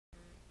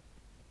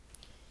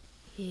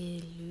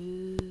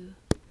Hello.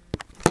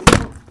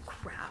 Oh,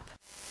 crap.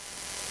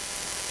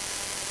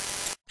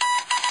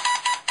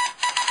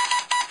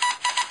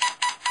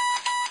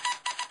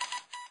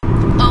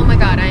 Oh my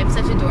god, I am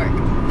such a dork.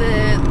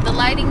 The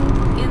lighting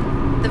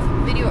in the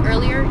video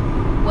earlier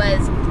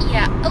was,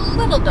 yeah, a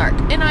little dark,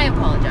 and I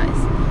apologize.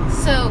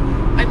 So,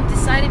 I'm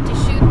decided to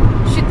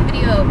shoot the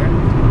video over.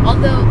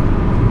 Although,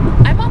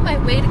 I'm on my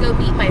way to go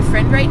meet my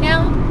friend right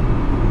now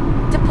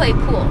to play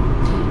pool.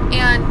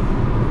 And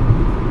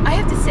I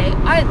have to say,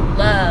 I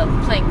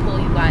love playing pool,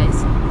 you guys.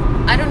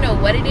 I don't know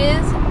what it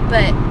is,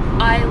 but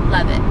I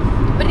love it.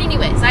 But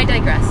anyways, I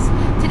digress.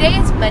 Today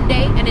is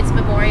Monday, and it's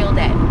Memorial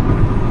Day.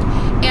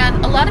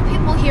 And a lot of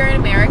people here in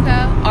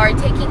America are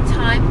taking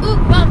time,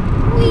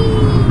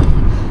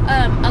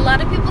 a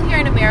lot of people here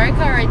in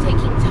America are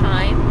taking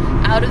time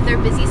out of their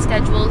busy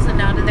schedules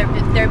and out of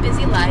their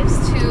busy lives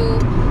to,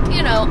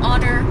 you know,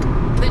 honor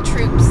the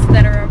troops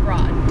that are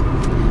abroad.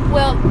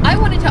 Well, I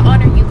wanted to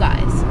honor you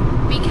guys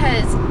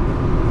because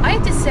I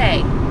have to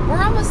say,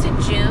 we're almost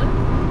in June,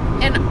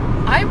 and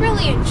I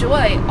really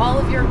enjoy all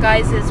of your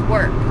guys'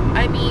 work.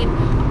 I mean,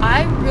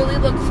 I really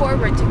look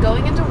forward to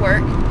going into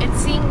work and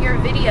seeing your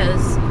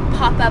videos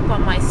pop up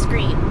on my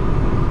screen.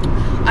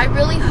 I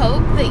really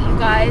hope that you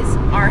guys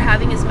are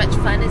having as much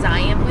fun as I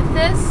am with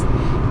this,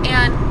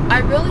 and I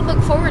really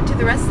look forward to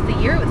the rest of the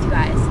year with you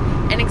guys,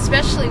 and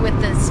especially with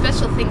the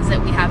special things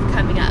that we have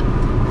coming up.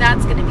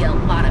 That's going to be a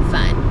lot of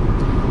fun.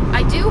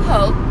 I do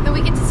hope that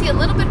we get to see a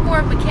little bit more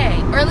of McKay,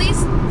 or at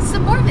least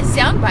some more of his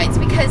sound bites,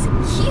 because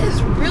he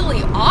is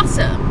really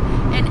awesome.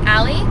 And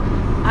Allie,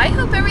 I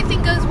hope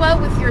everything goes well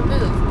with your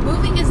move.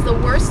 Moving is the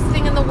worst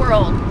thing in the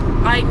world.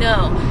 I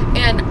know.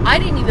 And I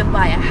didn't even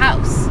buy a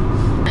house.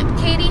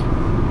 Katie,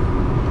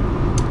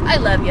 I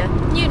love you.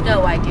 You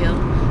know I do.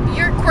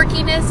 Your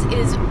quirkiness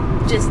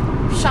just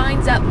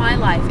shines up my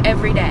life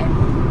every day.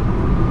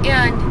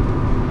 And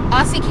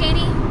Aussie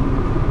Katie,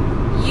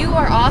 you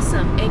are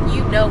awesome, and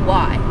you know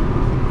why.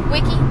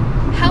 Wiki,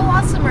 how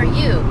awesome are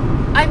you?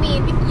 I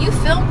mean, you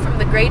film from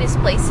the greatest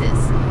places.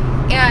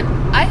 And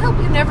I hope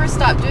you never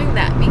stop doing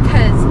that,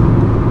 because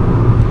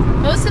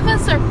most of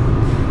us are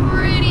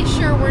pretty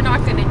sure we're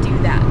not going to do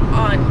that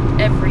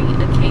on every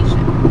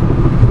occasion.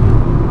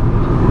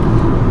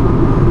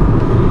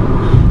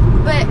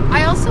 But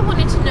I also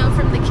wanted to know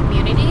from the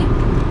community,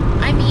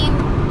 I mean,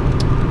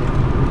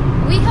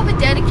 we have a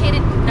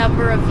dedicated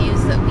number of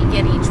views that we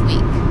get each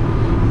week.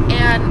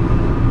 And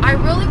I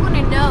really want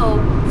to know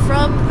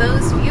from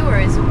those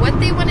viewers what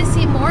they want to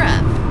see more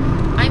of.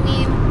 I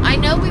mean, I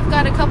know we've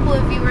got a couple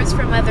of viewers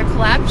from other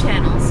collab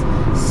channels,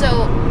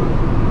 so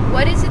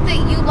what is it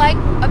that you like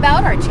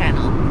about our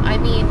channel? I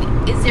mean,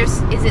 is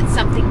it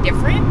something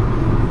different?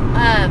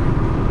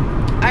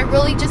 I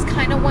really just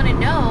kind of want to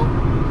know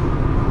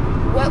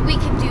what we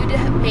can do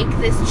to make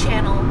this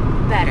channel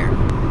better.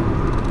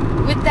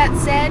 With that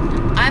said,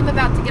 I'm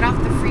about to get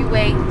off the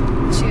freeway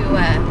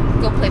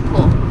to go play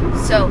pool.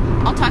 So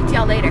I'll talk to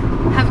y'all later.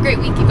 Have a great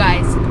week, you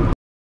guys.